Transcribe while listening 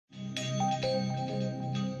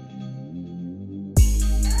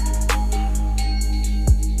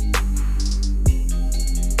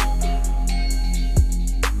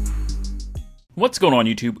What's going on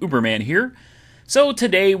YouTube? Uberman here. So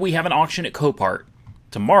today we have an auction at Copart.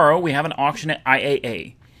 Tomorrow we have an auction at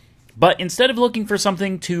IAA. But instead of looking for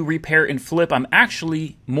something to repair and flip, I'm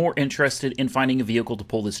actually more interested in finding a vehicle to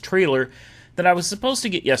pull this trailer that I was supposed to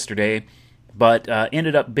get yesterday, but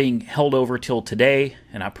ended up being held over till today,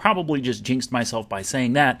 and I probably just jinxed myself by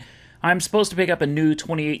saying that. I'm supposed to pick up a new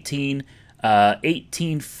 2018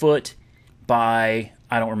 18-foot by,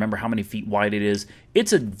 I don't remember how many feet wide it is.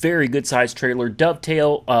 It's a very good sized trailer,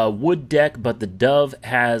 dovetail, wood deck, but the dove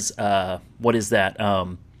has, what is that,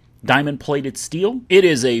 diamond plated steel. It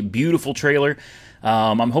is a beautiful trailer.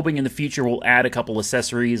 I'm hoping in the future we'll add a couple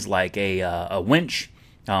accessories like a winch.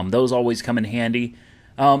 Those always come in handy.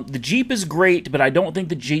 The Jeep is great, but I don't think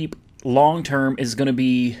the Jeep long term is going to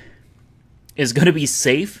be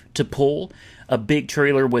safe to pull a big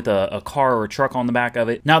trailer with a car or a truck on the back of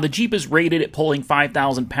it. Now, the Jeep is rated at pulling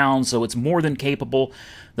 5,000 pounds, so it's more than capable.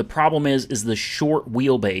 The problem is the short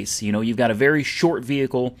wheelbase. You know, you've got a very short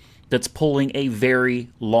vehicle that's pulling a very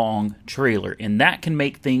long trailer, and that can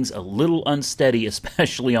make things a little unsteady,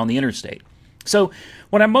 especially on the interstate. So,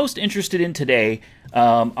 what I'm most interested in today,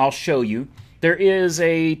 I'll show you. There is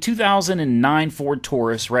a 2009 Ford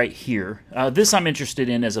Taurus right here. This I'm interested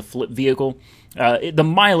in as a flip vehicle. The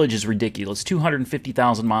mileage is ridiculous,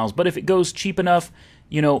 250,000 miles, but if it goes cheap enough,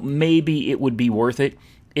 you know, maybe it would be worth it.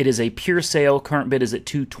 It is a pure sale. Current bid is at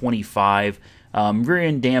 $225. Rear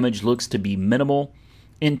end damage looks to be minimal.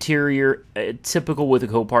 Interior, typical with a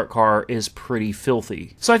Copart car, is pretty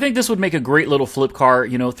filthy. So I think this would make a great little flip car.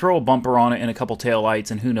 You know, throw a bumper on it and a couple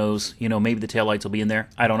taillights, and who knows, you know, maybe the taillights will be in there.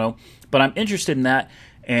 I don't know. But I'm interested in that,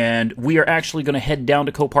 and we are actually going to head down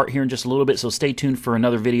to Copart here in just a little bit, so stay tuned for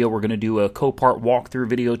another video. We're going to do a Copart walkthrough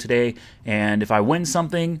video today, and if I win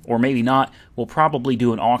something, or maybe not, we'll probably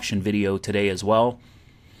do an auction video today as well.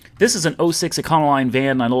 This is an 06 Econoline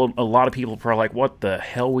van. I know a lot of people are probably like, what the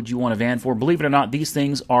hell would you want a van for? Believe it or not, these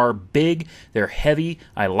things are big. They're heavy.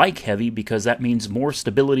 I like heavy because that means more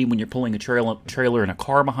stability when you're pulling a trailer and a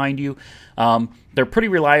car behind you. They're pretty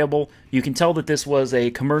reliable. You can tell that this was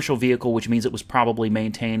a commercial vehicle, which means it was probably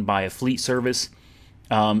maintained by a fleet service.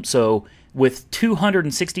 So with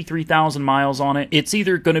 263,000 miles on it, it's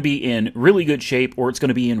either going to be in really good shape or it's going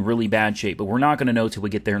to be in really bad shape, but we're not going to know till we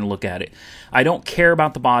get there and look at it. I don't care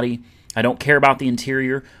about the body. I don't care about the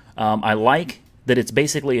interior. I like that it's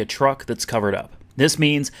basically a truck that's covered up. This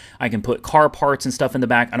means I can put car parts and stuff in the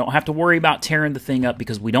back. I don't have to worry about tearing the thing up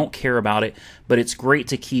because we don't care about it, but it's great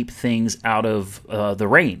to keep things out of the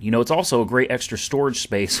rain. You know, it's also a great extra storage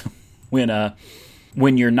space when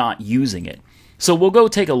you're not using it. So we'll go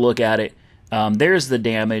take a look at it. There's the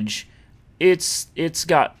damage. It's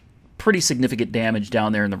got pretty significant damage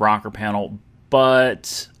down there in the rocker panel,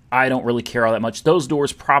 but I don't really care all that much. Those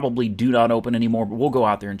doors probably do not open anymore, but we'll go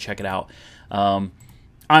out there and check it out.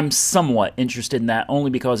 I'm somewhat interested in that only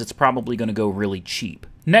because it's probably going to go really cheap.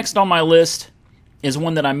 Next on my list is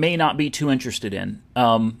one that I may not be too interested in.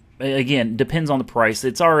 Again, depends on the price.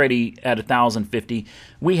 It's already at $1,050.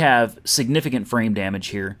 We have significant frame damage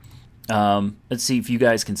here. Let's see if you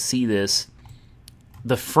guys can see this.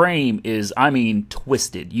 The frame is, I mean,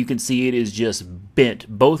 twisted. You can see it is just bent.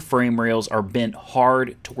 Both frame rails are bent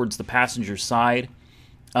hard towards the passenger side.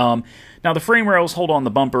 Now, the frame rails hold on the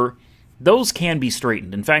bumper. Those can be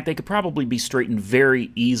straightened. In fact, they could probably be straightened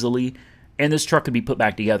very easily, and this truck could be put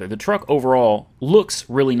back together. The truck overall looks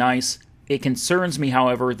really nice. It concerns me,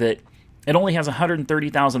 however, that it only has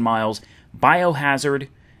 130,000 miles, biohazard,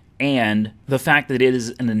 and the fact that it is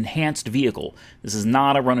an enhanced vehicle. This is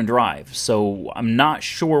not a run and drive, so I'm not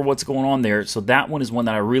sure what's going on there. So that one is one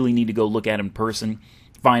that I really need to go look at in person,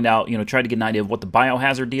 find out, you know, try to get an idea of what the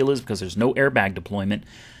biohazard deal is because there's no airbag deployment.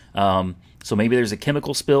 So maybe there's a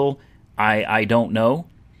chemical spill. I don't know.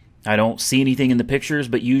 I don't see anything in the pictures,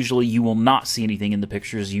 but usually you will not see anything in the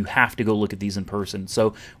pictures. You have to go look at these in person.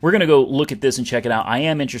 So we're going to go look at this and check it out. I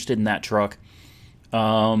am interested in that truck.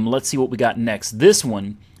 Let's see what we got next. This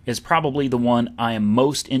one is probably the one I am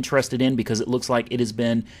most interested in because it looks like it has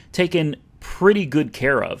been taken pretty good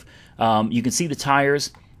care of. You can see the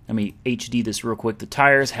tires. Let me HD this real quick. The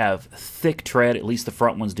tires have thick tread, at least the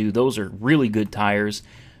front ones do. Those are really good tires.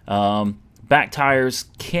 Back tires,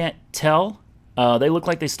 can't tell. They look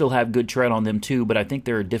like they still have good tread on them too, but I think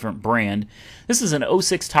they're a different brand. This is an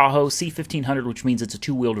 06 Tahoe C1500, which means it's a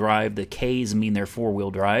two-wheel drive. The K's mean they're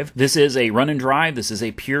four-wheel drive. This is a run and drive. This is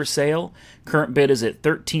a pure sale. Current bid is at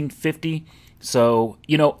 $1,350. So,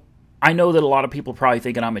 you know, I know that a lot of people are probably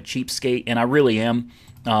thinking I'm a cheapskate, and I really am.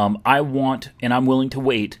 I want, and I'm willing to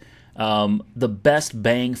wait, the best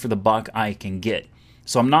bang for the buck I can get.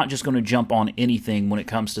 So I'm not just going to jump on anything when it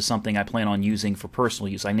comes to something I plan on using for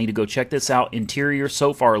personal use. I need to go check this out. Interior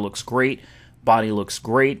so far looks great. Body looks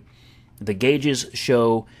great. The gauges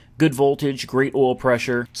show good voltage, great oil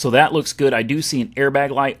pressure. So that looks good. I do see an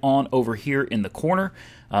airbag light on over here in the corner.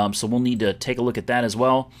 So we'll need to take a look at that as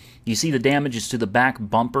well. You see the damages to the back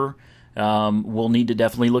bumper. We'll need to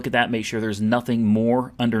definitely look at that, make sure there's nothing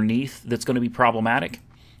more underneath that's going to be problematic.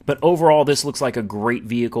 But overall, this looks like a great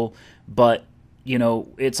vehicle, but you know,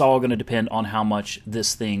 it's all going to depend on how much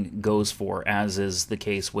this thing goes for, as is the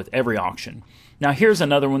case with every auction. Now, here's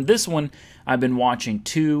another one. This one I've been watching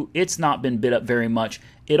too. It's not been bid up very much.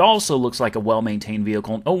 It also looks like a well-maintained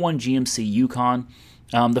vehicle, an '01 GMC Yukon.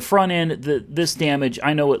 The front end, this damage,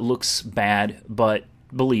 I know it looks bad, but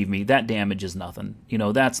believe me, that damage is nothing. You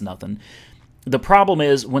know, that's nothing. The problem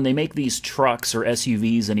is when they make these trucks or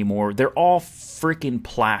SUVs anymore, they're all freaking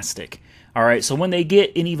plastic. All right, so when they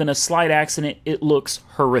get in even a slight accident, it looks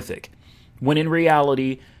horrific. When in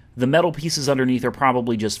reality, the metal pieces underneath are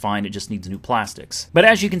probably just fine. It just needs new plastics. But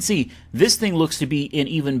as you can see, this thing looks to be in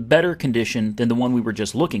even better condition than the one we were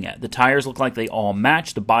just looking at. The tires look like they all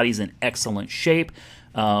match. The body's in excellent shape.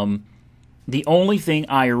 The only thing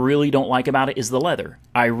I really don't like about it is the leather.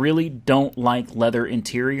 I really don't like leather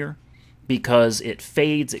interior because it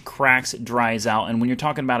fades, it cracks, it dries out. And when you're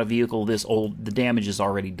talking about a vehicle this old, the damage is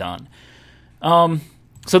already done.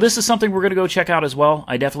 So this is something we're going to go check out as well.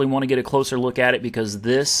 I definitely want to get a closer look at it because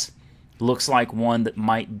this looks like one that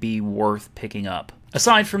might be worth picking up.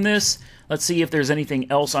 Aside from this, let's see if there's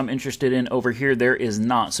anything else I'm interested in over here. There is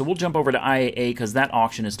not. So we'll jump over to IAA because that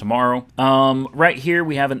auction is tomorrow. Right here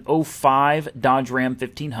we have an '05 Dodge Ram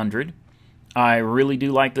 1500. I really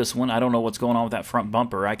do like this one. I don't know what's going on with that front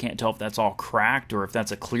bumper. I can't tell if that's all cracked or if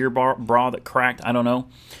that's a clear bra that cracked. I don't know.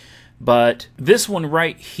 But this one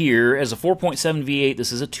right here is a 4.7 V8.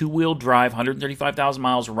 This is a two-wheel drive, 135,000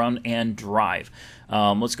 miles run and drive.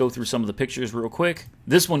 Let's go through some of the pictures real quick.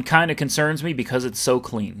 This one kind of concerns me because it's so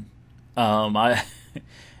clean.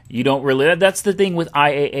 You don't really. That's the thing with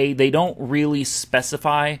IAA. They don't really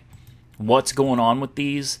specify what's going on with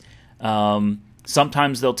these.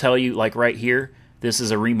 Sometimes they'll tell you, like right here, this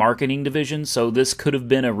is a remarketing division, so this could have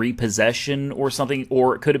been a repossession or something,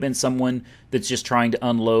 or it could have been someone that's just trying to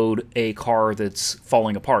unload a car that's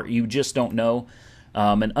falling apart. You just don't know.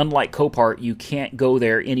 And unlike Copart, you can't go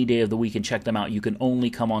there any day of the week and check them out. You can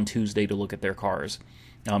only come on Tuesday to look at their cars.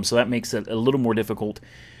 So that makes it a little more difficult.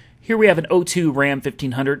 Here we have an '02 Ram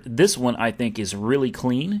 1500. This one, I think, is really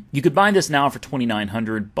clean. You could buy this now for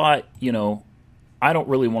 $2,900, but, you know, I don't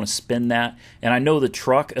really want to spend that. And I know the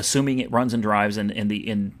truck, assuming it runs and drives and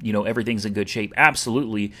you know, everything's in good shape,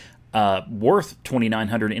 absolutely worth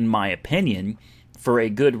 $2,900 in my opinion for a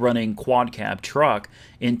good running quad cab truck.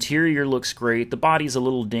 Interior looks great. The body's a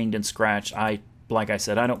little dinged and scratched. Like I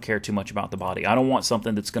said, I don't care too much about the body. I don't want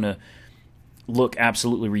something that's going to look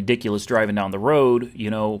absolutely ridiculous driving down the road,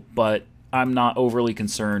 you know, but I'm not overly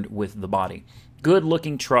concerned with the body. Good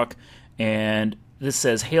looking truck, and this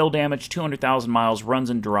says hail damage, 200,000 miles,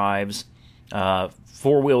 runs and drives,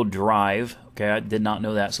 four-wheel drive. Okay, I did not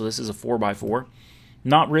know that. So this is a 4x4.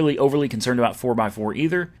 Not really overly concerned about 4x4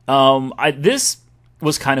 either. This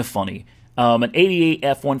was kind of funny. An '88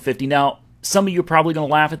 F-150. Now, some of you are probably going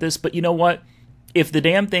to laugh at this, but you know what? If the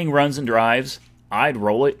damn thing runs and drives, I'd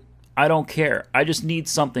roll it. I don't care. I just need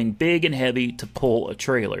something big and heavy to pull a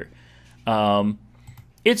trailer.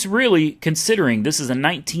 It's really, considering this is a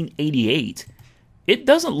 1988, it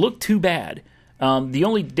doesn't look too bad. The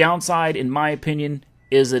only downside, in my opinion,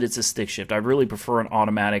 is that it's a stick shift. I really prefer an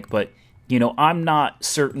automatic, but, you know, I'm not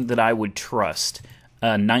certain that I would trust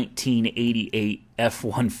a 1988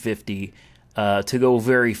 F-150 to go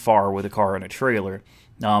very far with a car and a trailer.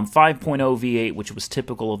 5.0 V8, which was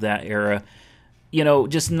typical of that era, you know,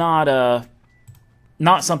 just not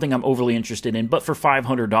something I'm overly interested in, but for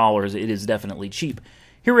 $500, it is definitely cheap.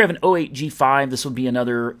 Here we have an '08 G5. This would be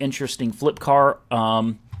another interesting flip car.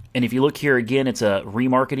 And if you look here again, it's a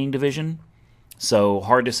remarketing division, so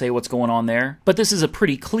hard to say what's going on there. But this is a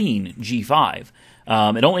pretty clean G5.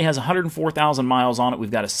 It only has 104,000 miles on it.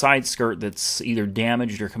 We've got a side skirt that's either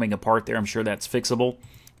damaged or coming apart there. I'm sure that's fixable.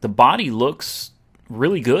 The body looks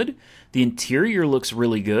really good. The interior looks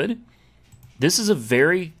really good. This is a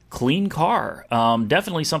very clean car.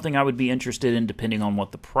 Definitely something I would be interested in depending on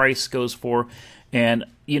what the price goes for. And,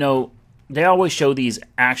 you know, they always show these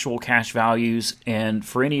actual cash values, and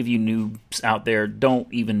for any of you noobs out there,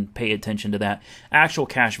 don't even pay attention to that. Actual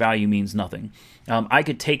cash value means nothing. I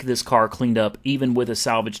could take this car cleaned up even with a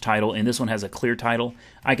salvage title, and this one has a clear title.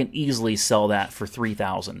 I can easily sell that for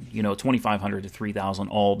 $3,000, you know, $2,500 to $3,000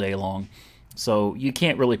 all day long. So you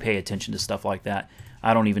can't really pay attention to stuff like that.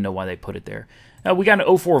 I don't even know why they put it there. We got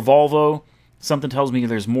an '04 Volvo. Something tells me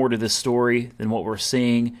there's more to this story than what we're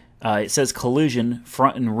seeing. It says collision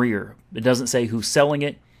front and rear. It doesn't say who's selling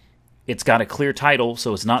it. It's got a clear title,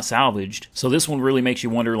 so it's not salvaged. So this one really makes you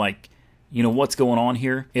wonder, like, you know, what's going on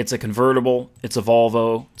here? It's a convertible. It's a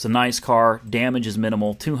Volvo. It's a nice car. Damage is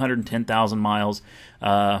minimal. 210,000 miles.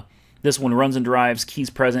 This one runs and drives, keys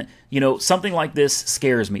present. You know, something like this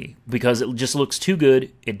scares me because it just looks too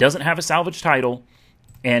good. It doesn't have a salvage title,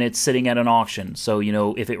 and it's sitting at an auction. So, you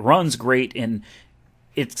know, if it runs great and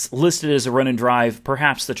it's listed as a run and drive,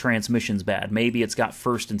 perhaps the transmission's bad. Maybe it's got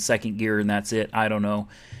first and second gear and that's it. I don't know.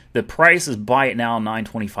 The price is buy it now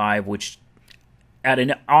 $925, which at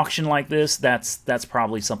an auction like this, that's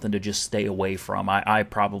probably something to just stay away from. I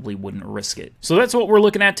probably wouldn't risk it. So that's what we're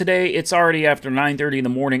looking at today. It's already after 9:30 in the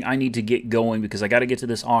morning. I need to get going because I got to get to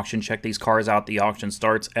this auction, check these cars out. The auction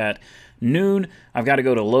starts at noon. I've got to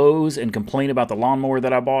go to Lowe's and complain about the lawnmower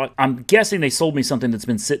that I bought. I'm guessing they sold me something that's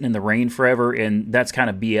been sitting in the rain forever, and that's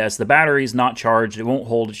kind of BS. The battery's not charged. It won't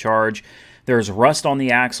hold a charge. There's rust on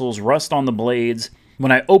the axles, rust on the blades.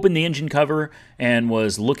 When I opened the engine cover and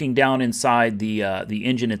was looking down inside the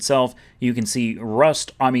engine itself, you can see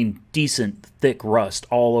rust, I mean decent thick rust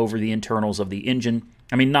all over the internals of the engine.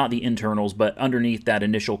 I mean, not the internals, but underneath that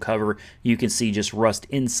initial cover, you can see just rust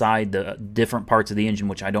inside the different parts of the engine,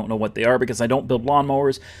 which I don't know what they are because I don't build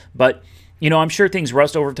lawnmowers. But, you know, I'm sure things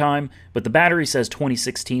rust over time, but the battery says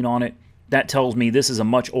 2016 on it. That tells me this is a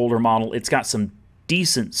much older model. It's got some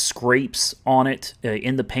decent scrapes on it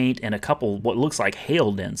in the paint and a couple what looks like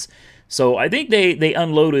hail dents. So I think they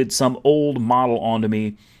unloaded some old model onto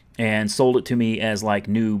me and sold it to me as like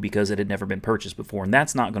new because it had never been purchased before, and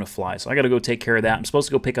that's not going to fly. So I got to go take care of that. I'm supposed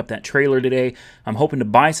to go pick up that trailer today. I'm hoping to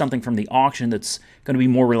buy something from the auction that's going to be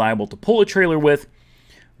more reliable to pull a trailer with.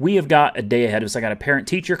 We have got a day ahead of us. I got a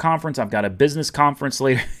parent-teacher conference. I've got a business conference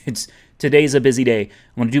later. Today's a busy day.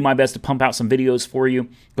 I'm going to do my best to pump out some videos for you. I'm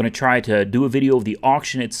going to try to do a video of the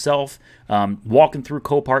auction itself, walking through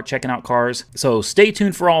Copart, checking out cars. So stay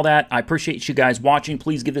tuned for all that. I appreciate you guys watching.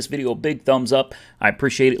 Please give this video a big thumbs up. I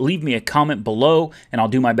appreciate it. Leave me a comment below, and I'll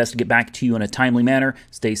do my best to get back to you in a timely manner.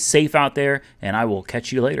 Stay safe out there, and I will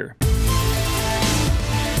catch you later.